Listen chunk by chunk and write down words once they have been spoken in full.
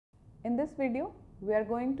In this video, we are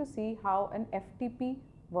going to see how an FTP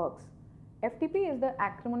works. FTP is the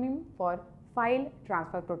acronym for File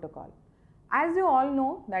Transfer Protocol. As you all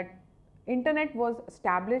know that Internet was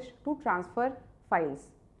established to transfer files.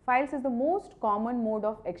 Files is the most common mode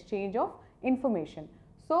of exchange of information.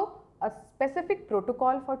 So, a specific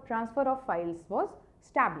protocol for transfer of files was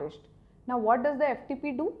established. Now, what does the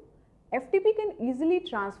FTP do? FTP can easily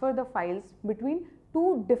transfer the files between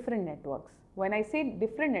two different networks. When I say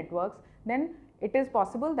different networks, then it is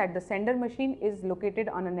possible that the sender machine is located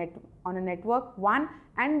on a network 1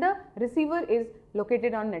 and the receiver is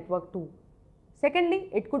located on network 2. Secondly,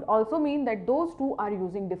 it could also mean that those two are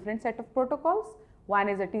using different set of protocols. One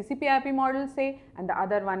is a TCP/IP model, say, and the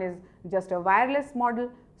other one is just a wireless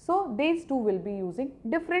model. So, these two will be using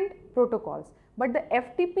different protocols. But the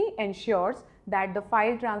FTP ensures that the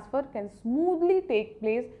file transfer can smoothly take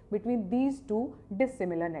place between these two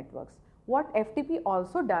dissimilar networks. What FTP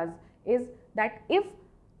also does is that if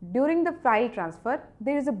during the file transfer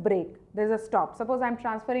there is a break, there is a stop. Suppose I am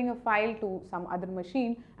transferring a file to some other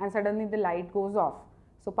machine and suddenly the light goes off.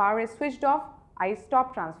 So, power is switched off, I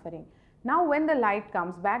stop transferring. Now, when the light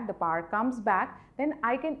comes back, the power comes back, then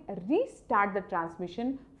I can restart the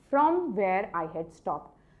transmission from where I had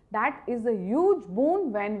stopped. That is a huge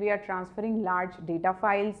boon when we are transferring large data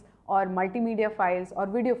files or multimedia files or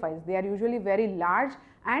video files. They are usually very large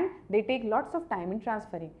and they take lots of time in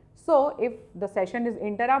transferring. So, if the session is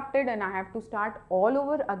interrupted and I have to start all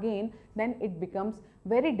over again, then it becomes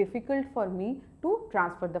very difficult for me to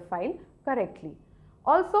transfer the file correctly.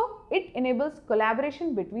 Also, it enables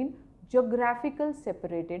collaboration between geographical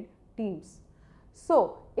separated teams.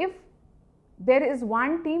 So, if there is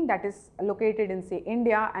one team that is located in, say,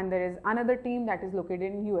 India and there is another team that is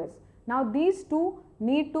located in US. Now, these two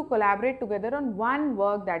need to collaborate together on one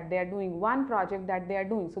work that they are doing, one project that they are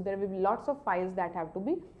doing. So, there will be lots of files that have to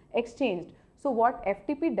be exchanged. So, what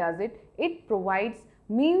FTP does it provides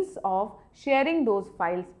means of sharing those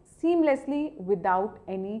files seamlessly without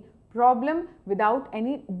any problem, without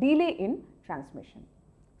any delay in transmission.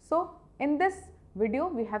 So, in this video,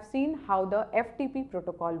 we have seen how the FTP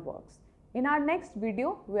protocol works. In our next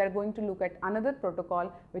video, we are going to look at another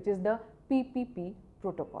protocol, which is the PPP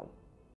protocol.